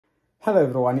Hello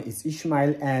everyone, it's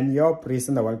Ishmael and your priest,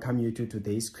 and I welcome you to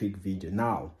today's quick video.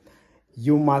 Now,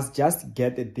 you must just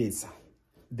get this.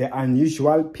 The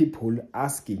unusual people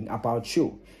asking about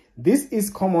you. This is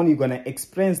common. You're going to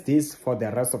experience this for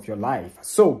the rest of your life.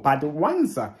 So, but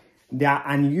once they are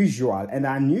unusual, and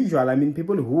unusual, I mean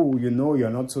people who you know you're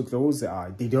not so close,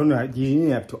 they didn't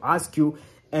have to ask you.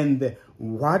 And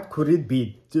what could it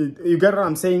be? You get what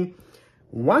I'm saying?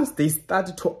 Once they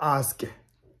start to ask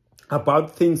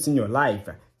about things in your life,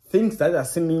 things that are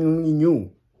seemingly new,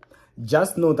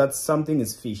 just know that something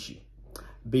is fishy.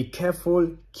 Be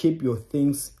careful. Keep your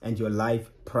things and your life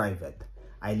private.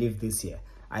 I leave this here.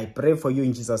 I pray for you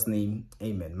in Jesus' name.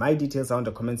 Amen. My details are in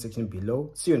the comment section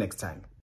below. See you next time.